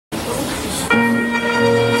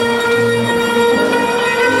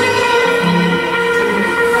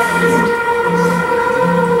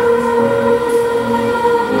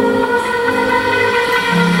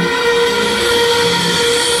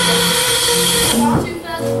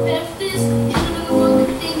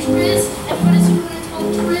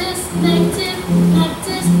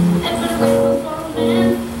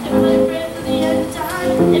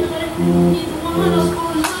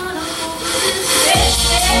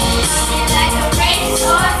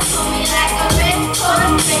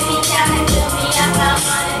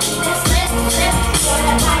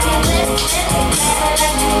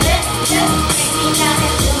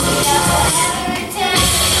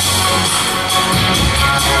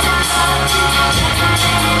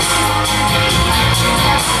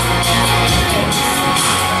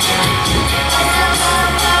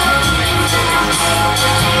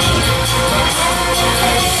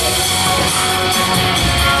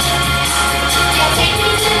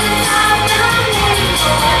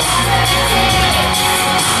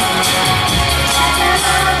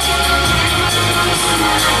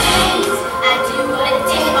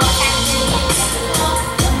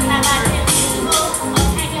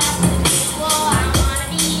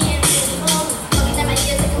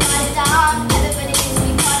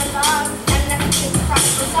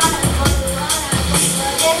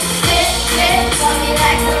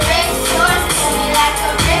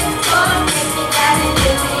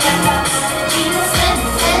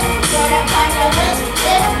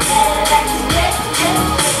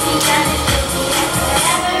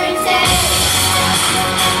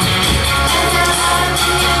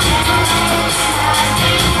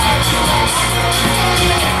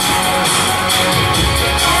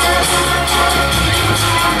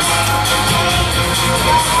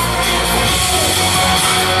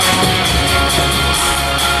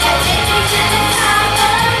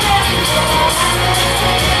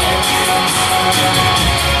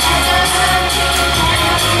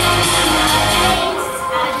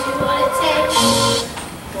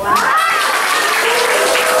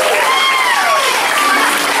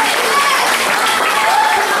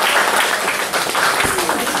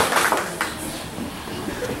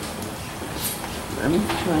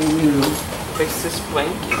fix this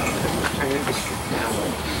blanket because we're trying to get it down.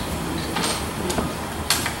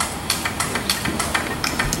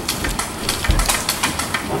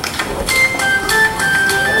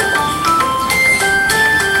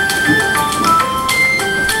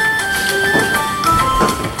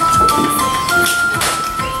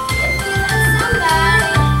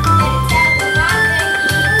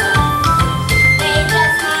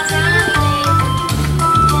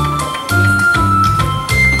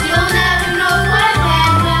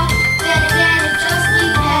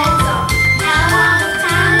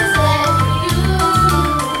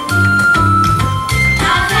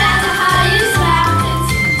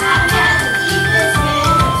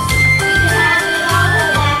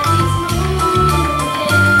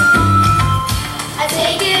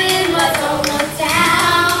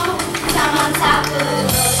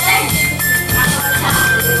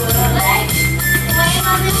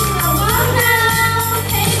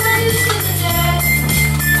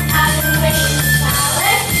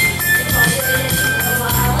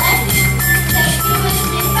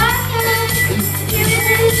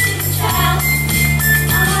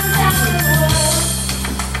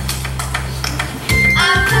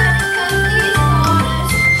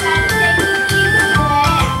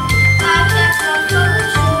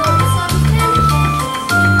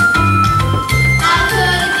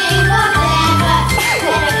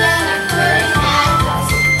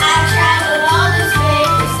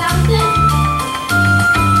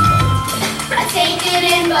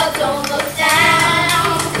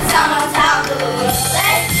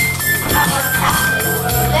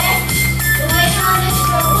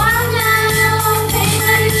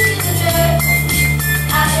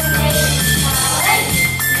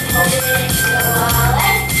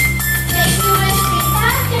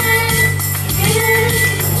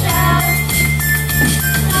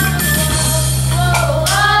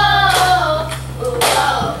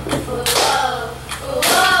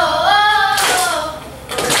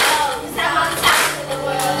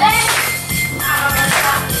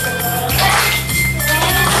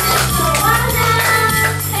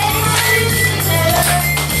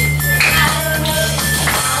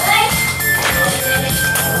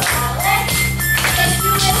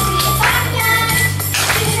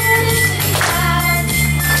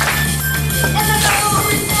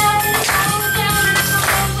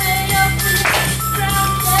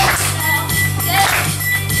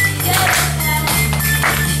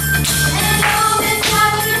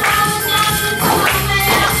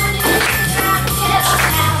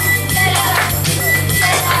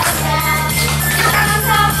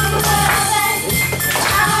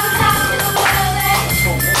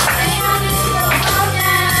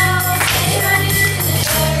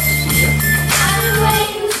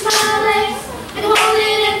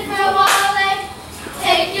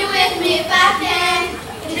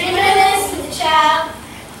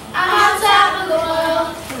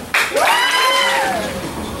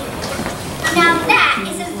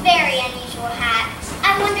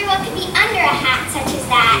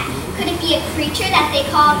 A creature that they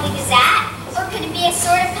call the Gazette, or could it be a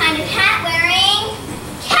sort of kind of hat-wearing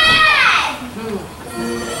cat?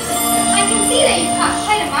 I can see that you've got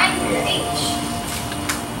quite a mind for your age.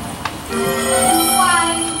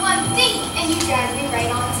 Why, one think and you drag me right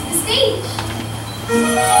onto the stage.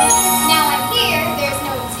 Now I'm here, there's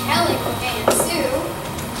no telling what may ensue.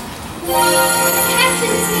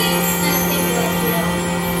 Captain's me, and a thing like you.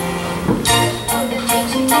 Oh, the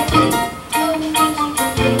things you can do. Oh, the things you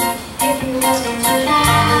can do. If you want to try,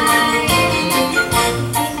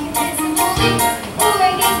 if you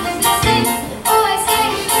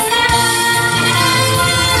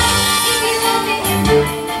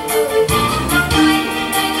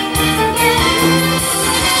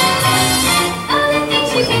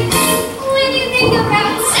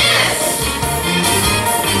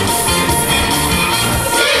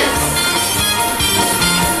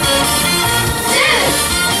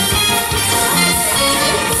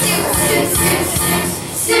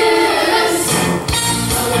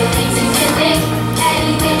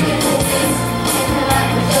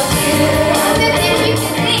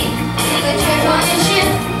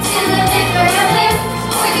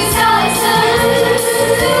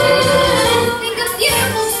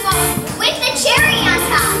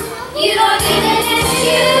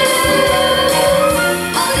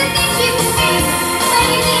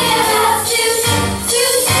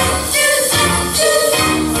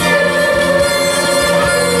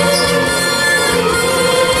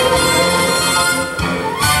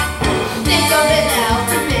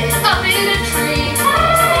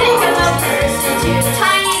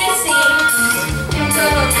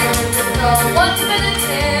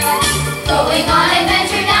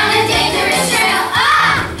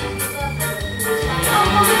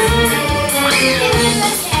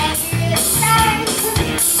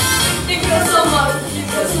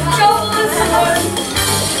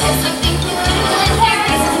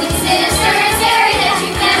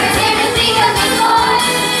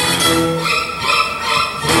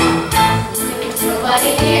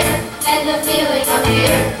fear, and the feeling of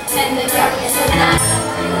fear, and the darkness of night.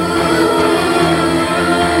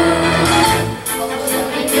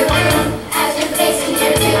 Alone in your room, as you're facing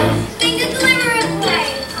your doom, think the glimmer of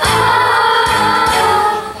light.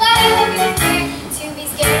 Why have you fear to be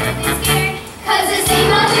scared and be scared? 'Cause this ain't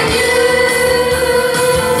nothing new.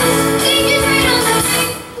 Danger's right on the way.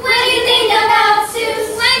 When you think about Sue,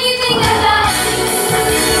 when you think about Sue,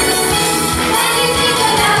 when you think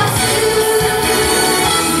about Sue,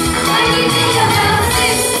 when you think about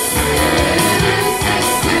Sue,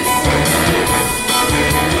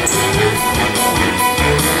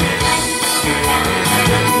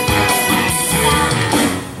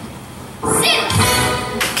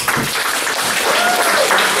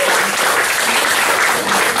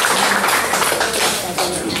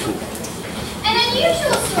 an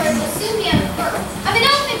unusual story will soon be unfurled of an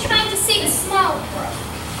elephant trying to save a small world.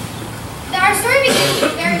 Our story begins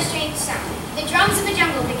with a very strange sound, the drums of a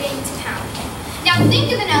jungle beginning to pound. Now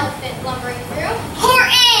think of an elephant lumbering through.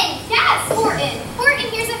 Horton! Yes, Horton! Horton,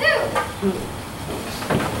 here's a who.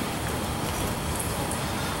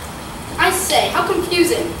 I say, how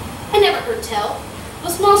confusing. I never heard tell of a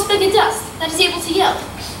small speck of dust that is able to yell.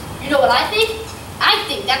 You know what I think? I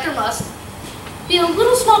think that there must be a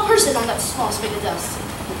little small person on that small speck of dust.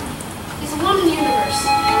 He's alone in the universe.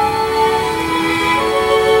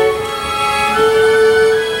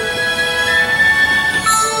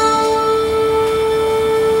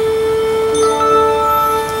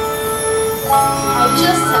 I'll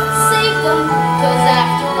just have to save them, 'cause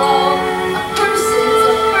after all, a person's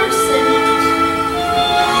a person. No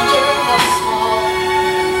matter how small,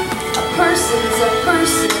 a person's a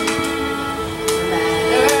person. No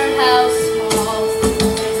matter how small.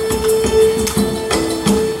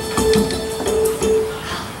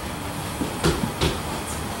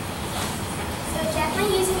 So gently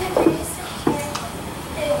using her fingers to hear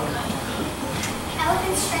the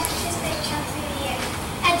elephant stretched his big trunk through the air,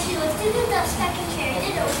 and she lifted the dust speck and carried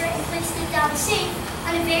it over and placed it down safe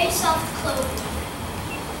on a very soft clover.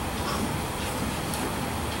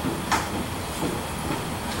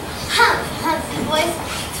 Humph, humph, the voice.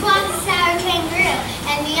 'Twas a sour kangaroo,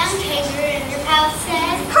 and the young kangaroo in her pouch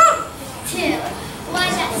said, humph, too. Why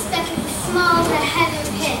that speck is as small as a heather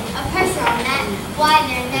pin, a person on that, why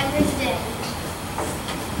there never's been.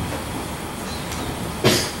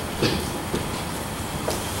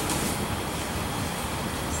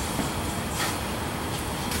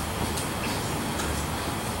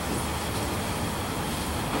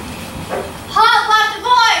 Hot left the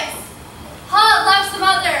boys! Hot left the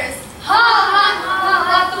mothers! Hot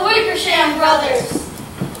left the Wickersham brothers!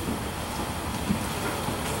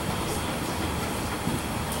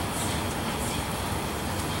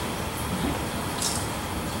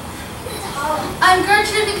 I'm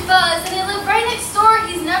Gertrude McFuzz, and I live right next door.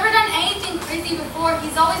 He's never done anything crazy before.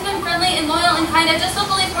 He's always been friendly and loyal and kind. I just don't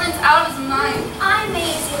believe Horton's out of his mind. I'm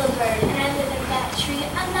Maisie LaBird, and I live in that tree.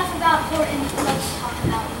 Enough about Horton, let's talk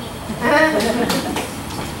about me.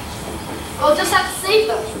 We'll just have to save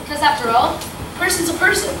them, because after all, a person's a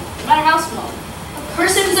person, no matter how small. A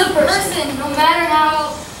person's a person. No matter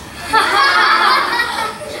how...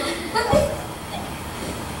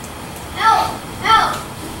 Help! Help!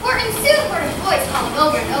 Horton soon heard his voice calling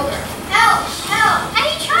over and over. Help! Help! And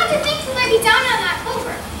he tried to think to where he down on that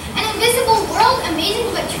clover. An invisible world, amazing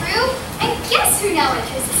but true. And guess who now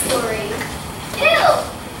enters the story? Ew!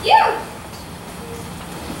 You!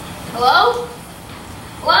 Hello?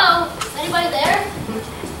 Hello? Is anybody there?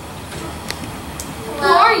 Who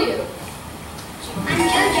are you? I'm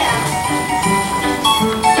JoJo.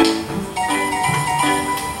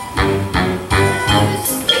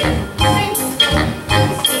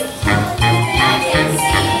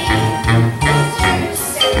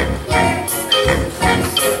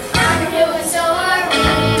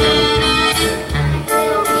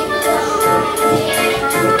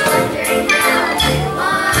 Wondering how you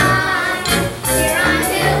want. You're on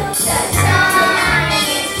to the sun.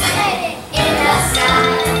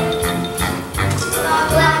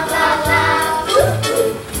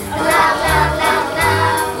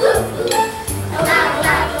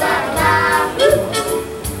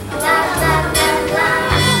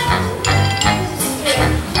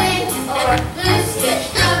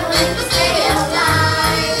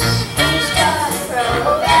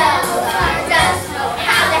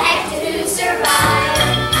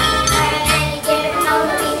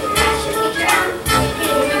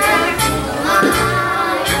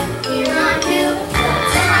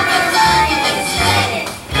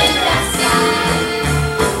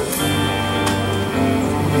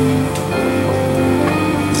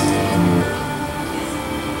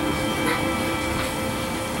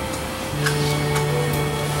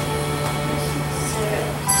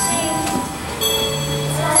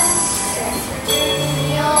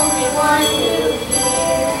 The only one who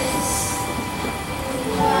hears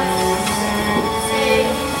sing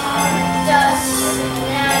our dust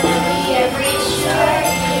naturally every short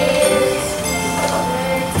years.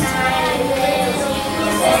 We're tiny little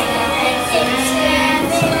music and things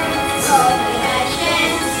so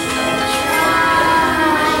passions try.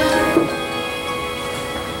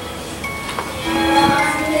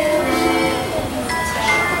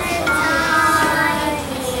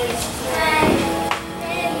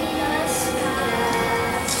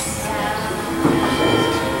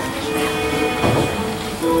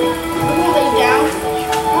 When you lay down,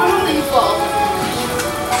 normally you fall.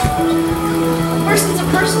 A person's a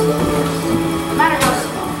person, no matter how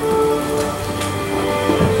small.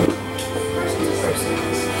 A person's a person,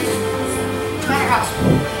 no matter how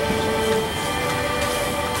small.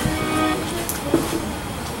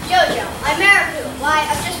 Jojo, I'm Mayor Pooh. Why,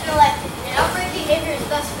 I've just been elected, and outbreak behavior is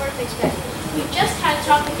thus worth expecting. We just had a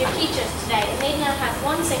talk with your teachers today, and they don't have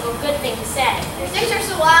one single good thing to say. Your things are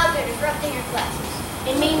so wild, they're disrupting your classes.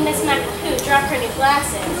 It made Miss McApoo drop her new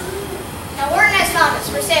glasses. Now, we're nice comments,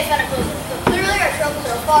 we're safe and inclusive, but clearly our troubles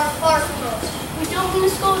are far, far from over. We don't mean to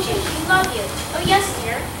scold you. We love you. Oh, yes,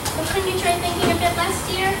 dear. But couldn't you try thinking a bit less,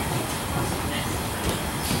 dear?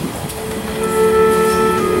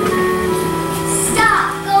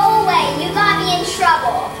 Stop! Go away! You got me in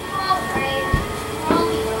trouble. All right. All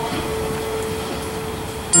we will.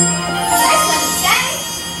 Nice one, Jack.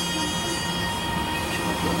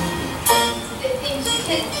 The things you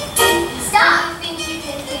can Stop! things you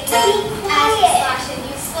can think. Be quiet. As you slash and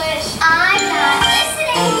you slish. I'm not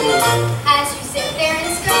listening. As you sit there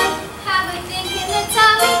and scrub, have a think in the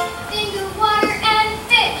tub. Think of water and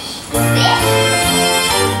fish. This?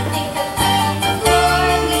 Think of the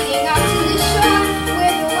floor leading up to the shore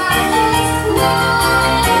where the water is cool.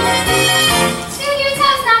 Soon your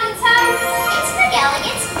toe's not a toe. It's for yelling.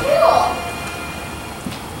 It's cool.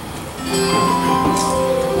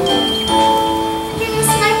 This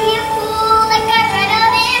might be a pool like I read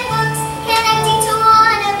of in books, connecting to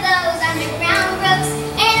one of those underground brooks,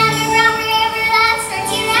 an underground river that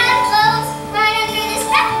starts here and flows right under this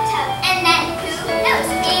bathtub. And then who knows?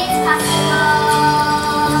 It's possible.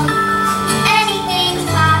 Anything's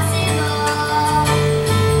possible.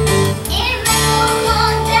 It rolls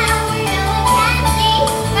on down where no one can see,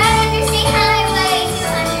 right under State Highway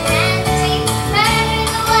 203, right under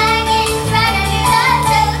the wagons, right under the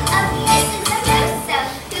toes of Mrs. Russo,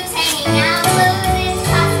 who's hanging out loose. It's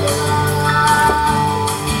possible.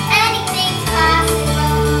 Anything's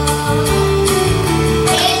possible.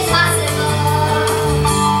 It's possible.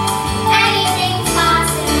 Anything's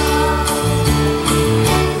possible.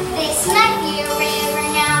 This might be a river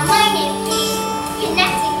now, might it be,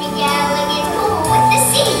 connecting Miguel Pool with the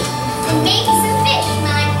sea. And maybe some fish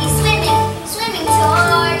might be swimming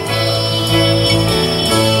toward me.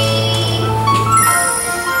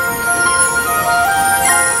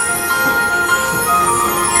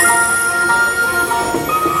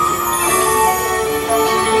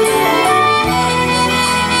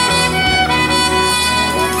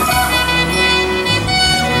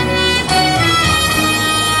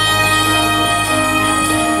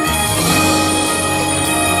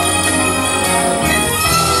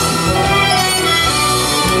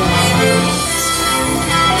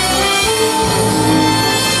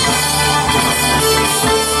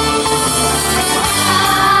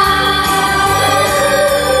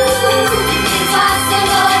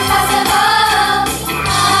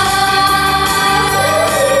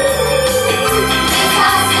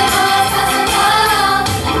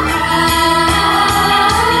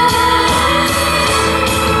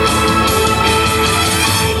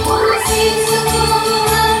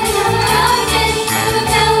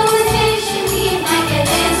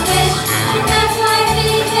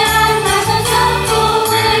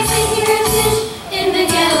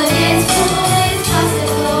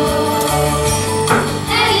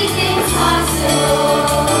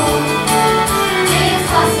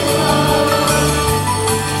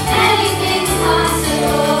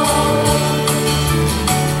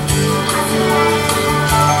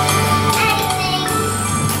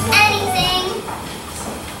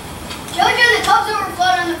 Jojo, the tub's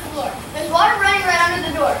overflowed on the floor. There's water running right under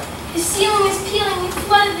the door. The ceiling is peeling. We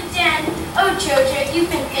flooded the den. Oh, Jojo, you've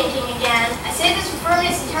been thinking again. I say this with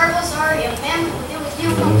firmness and terrible sorrow. Young man, we'll deal with you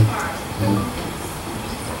come tomorrow.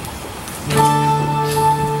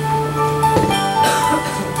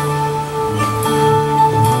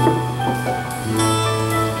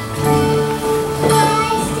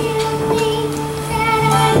 I still think that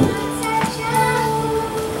I once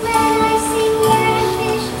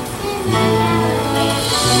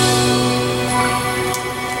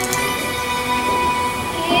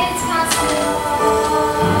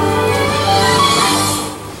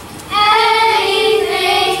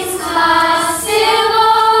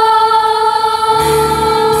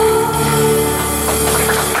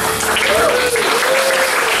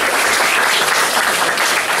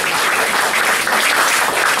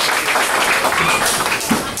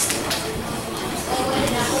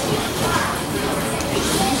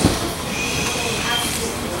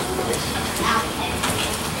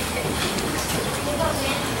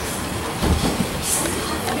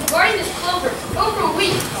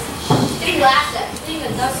laughs at being a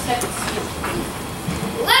dust speck of steel.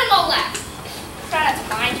 Let them all laugh. Try not to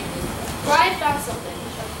mind you. Brian found something,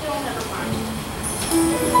 but still never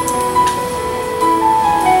mind.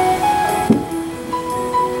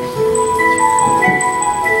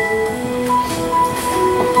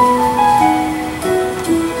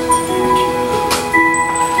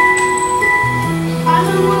 I'm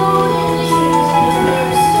alone in the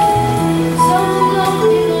universe, so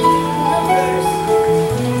alone in the universe.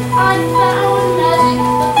 I found magic,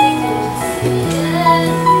 but they couldn't see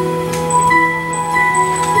it.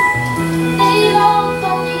 They all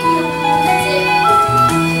call me a lunatic.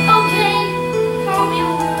 Okay, call me a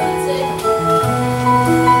lunatic.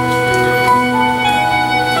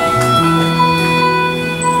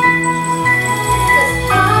 'Cause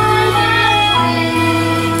I have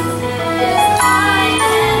wings, yes I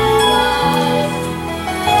can fly.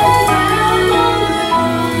 Around the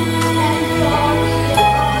moon and glory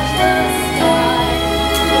on the sky.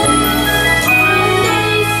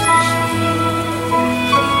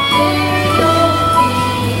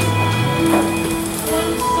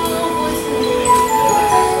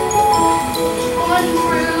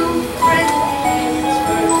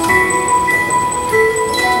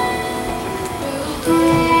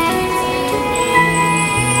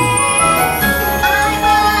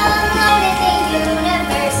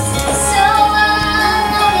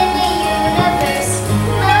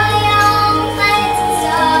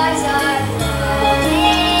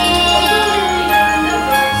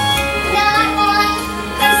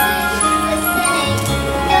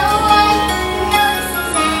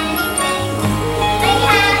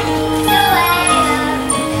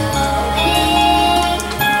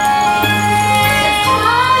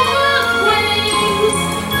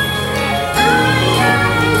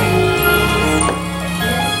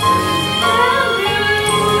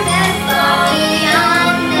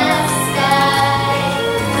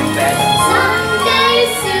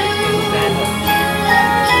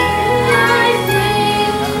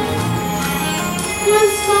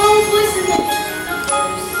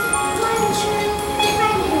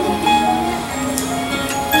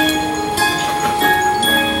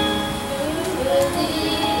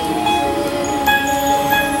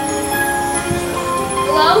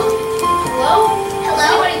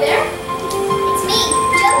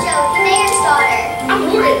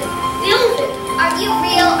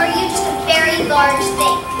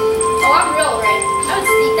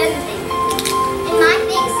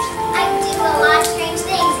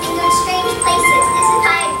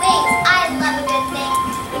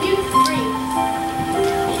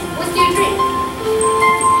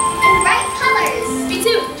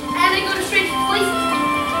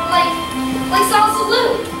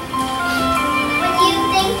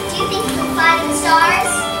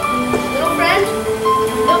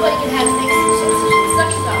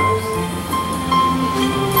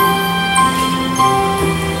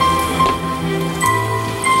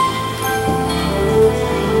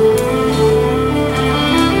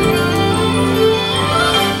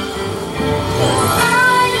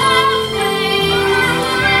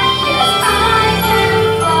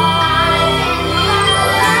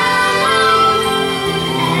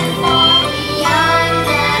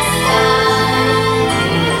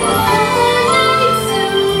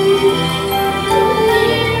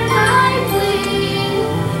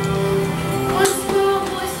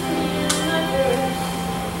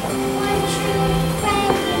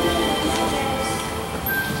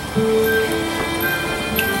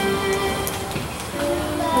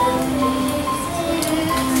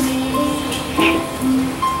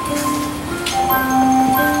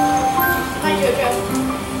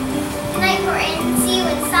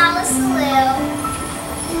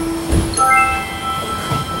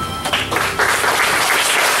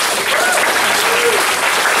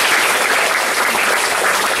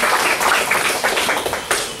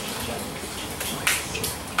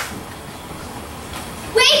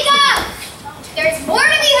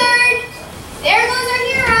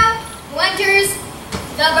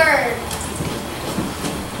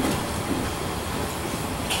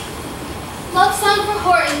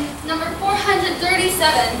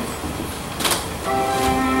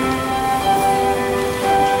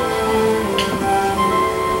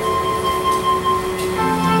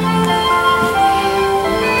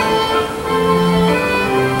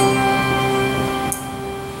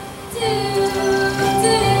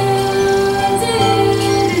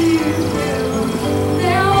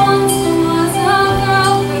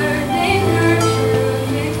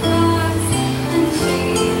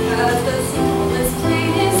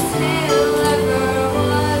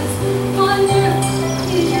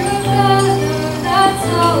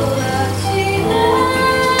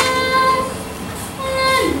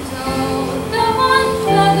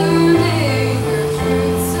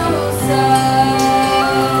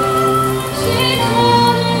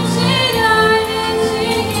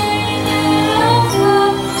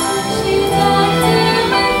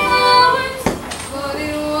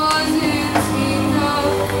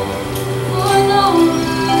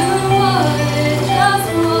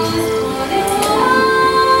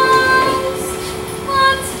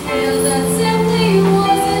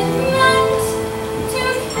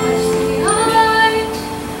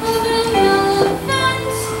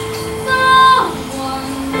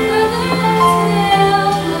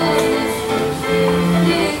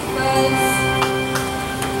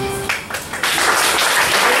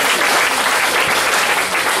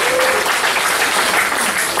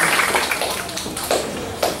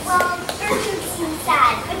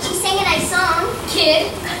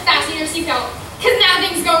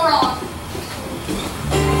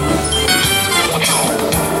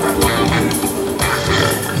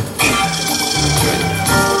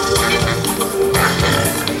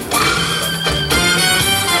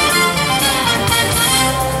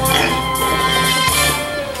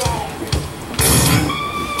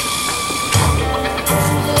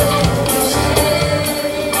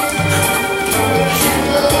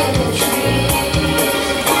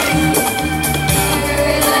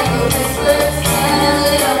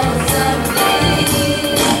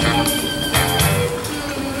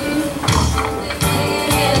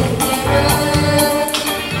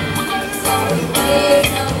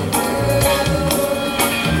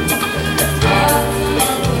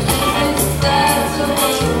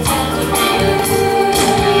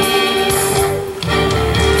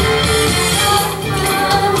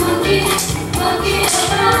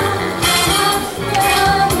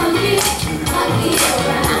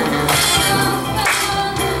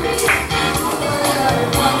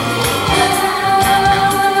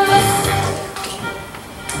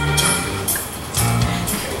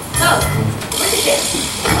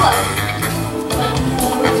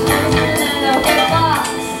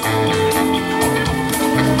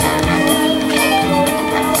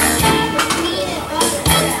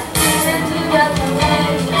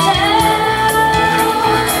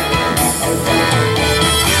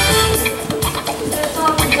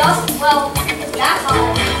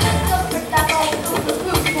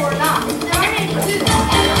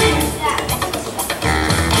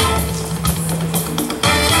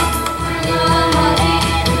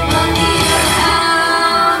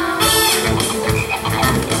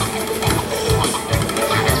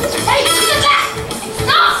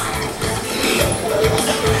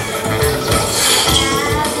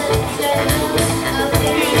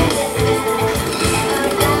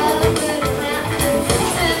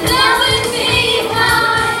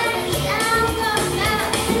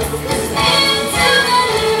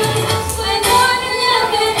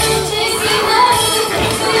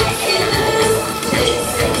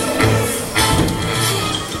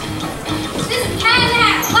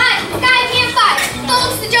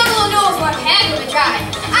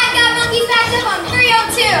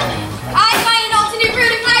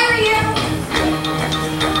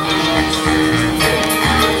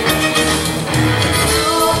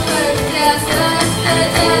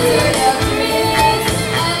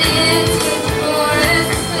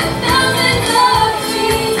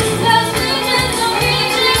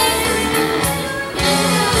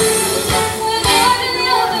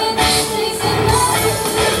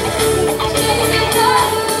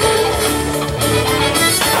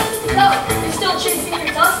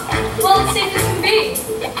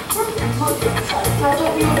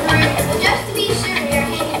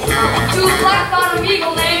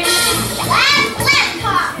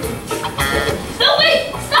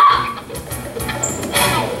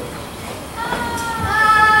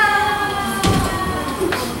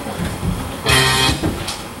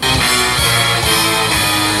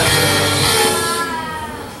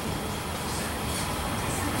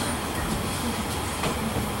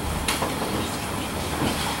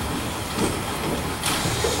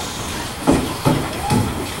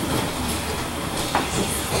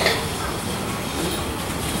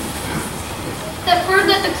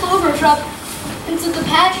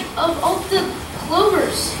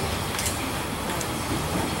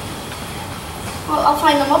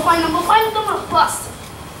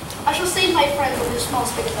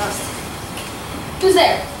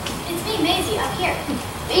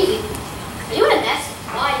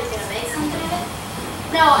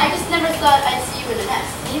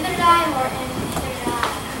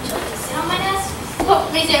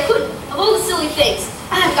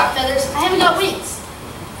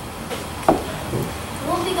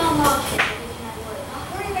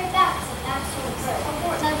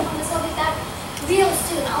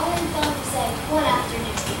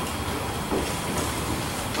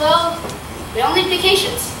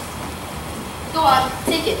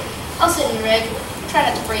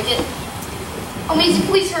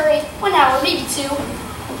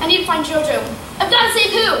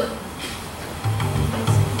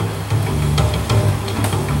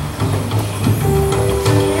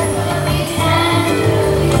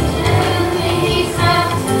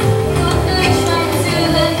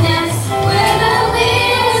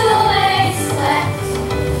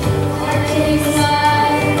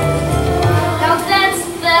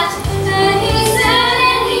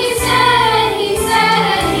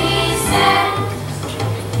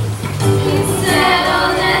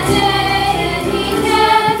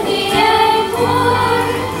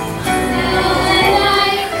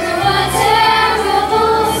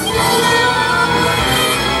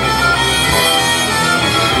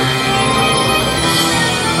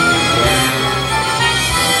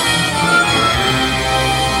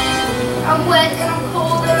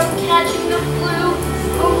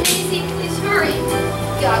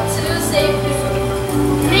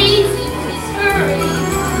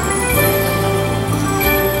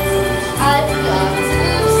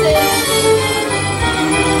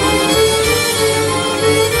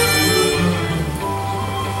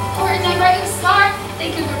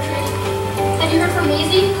 Thank you, Gertrude. Have you heard from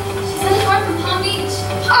Maisie? She sent a card from Palm Beach.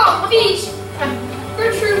 Palm Beach!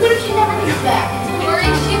 Gertrude, what if she never comes back? Don't worry,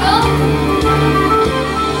 she will.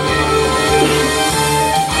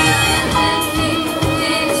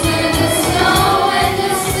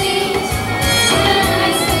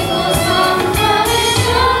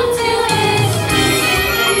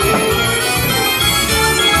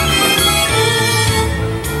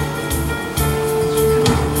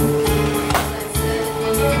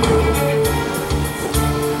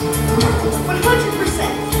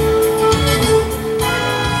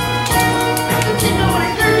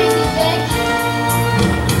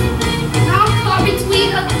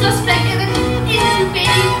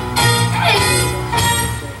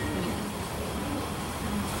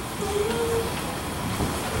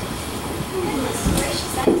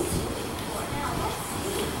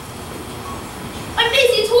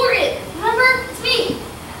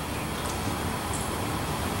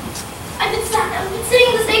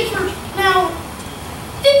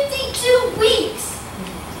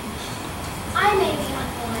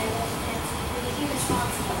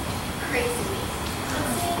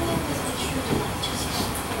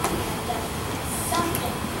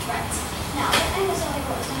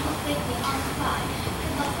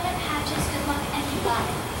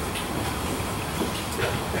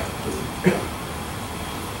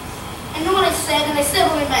 And I said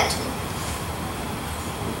what I meant.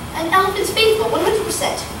 An elephant's faithful, 100%.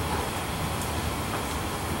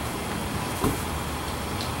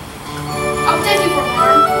 I'll protect you from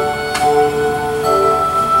harm.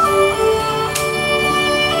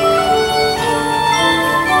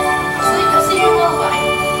 I'll sing you a lullaby.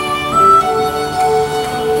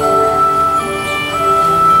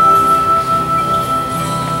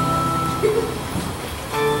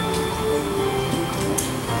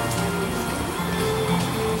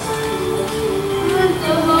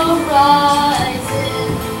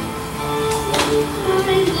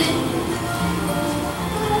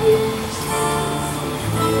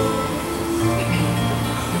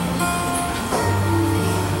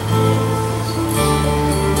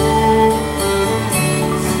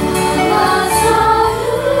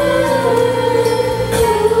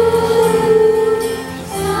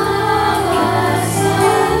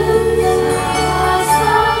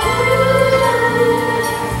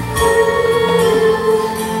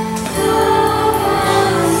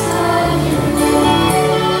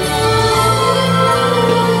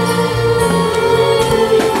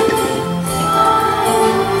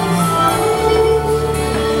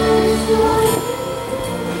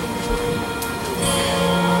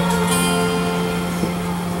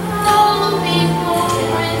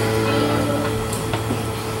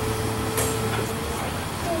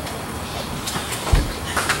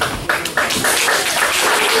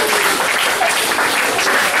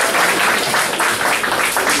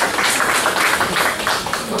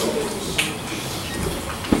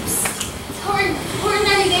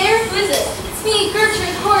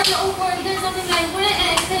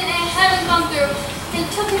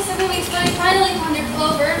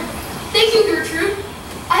 Thank you, Gertrude.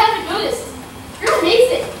 I haven't noticed. You're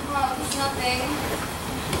amazing. Oh, it's nothing.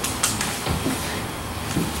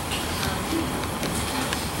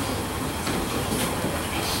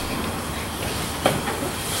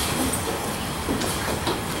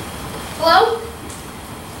 Hello?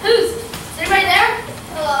 Who's? Is anybody there?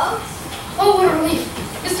 Hello? Oh, what a relief.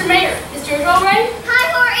 Mr. Mayor, is Jojo all right? Hi,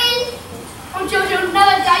 Horton. Oh, Jojo, now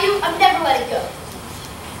that I've got you, I'm never letting go.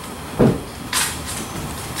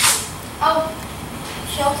 I'll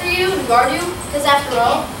shelter you and guard you, because after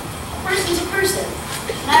all, a person's a person,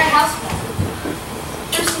 no matter how small.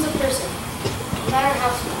 A person's a person, no matter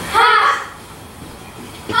how small. Ha!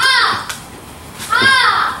 Ha!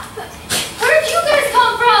 Ha! Where did you guys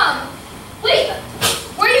come from? Wait,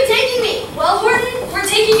 where are you taking me? Well, Horton, we're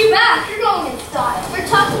taking you back. You're going in style. We're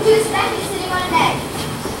talking to a speck sitting on an egg.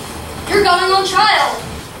 You're going on trial.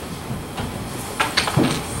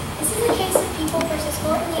 This is a case of people versus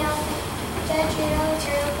Horton the elephant. Judge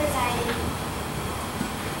Turtle presiding.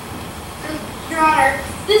 Your Honor,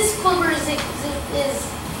 this Clover is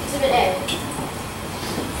Exhibit A.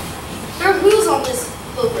 There are clues on this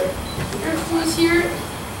Clover. There are clues here,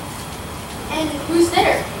 and who's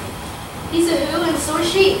there? He's a who, and so is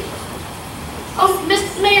she. Oh,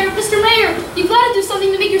 Mr. Mayor, you've got to do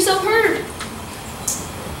something to make yourself heard.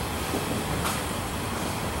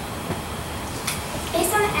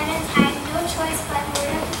 Based on the evidence, I had no choice but in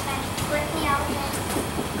order to defend Horton the elephant.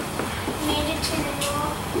 Made it to the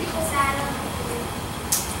rule presiding.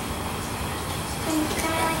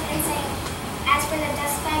 Criminally insane. As for the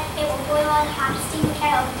dust speck, it will boil on hot steam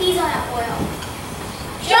kettle. Please on that oil.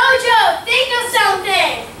 Jojo, think of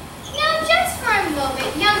something! Now, just for a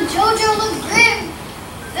moment, young Jojo looked grim.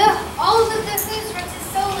 All of the business rested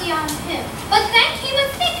solely on him. But then came a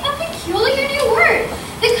peculiar new word.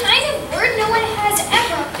 The kind of word no one has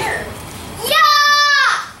ever heard.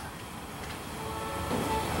 Yeah!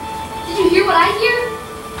 Did you hear what I hear?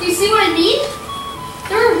 Do you see what I mean?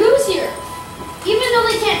 There are who's here, even though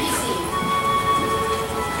they can't be seen.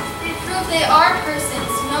 They prove they are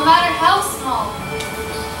persons, no matter how small.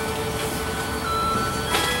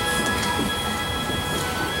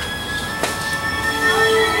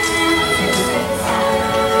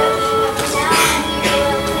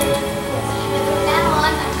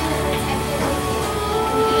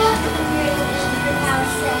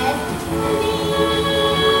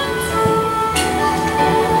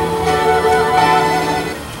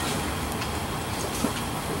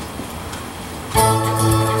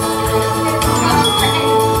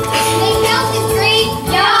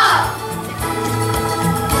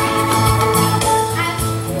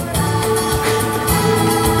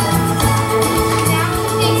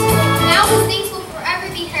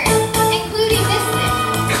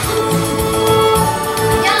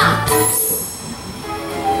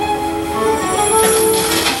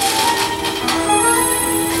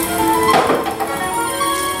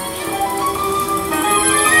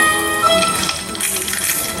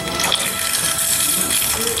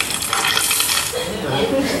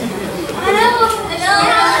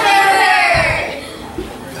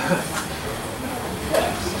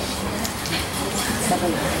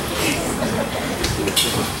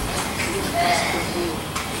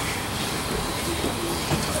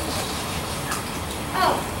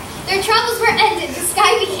 Oh, their troubles were ended. The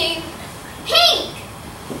sky became pink.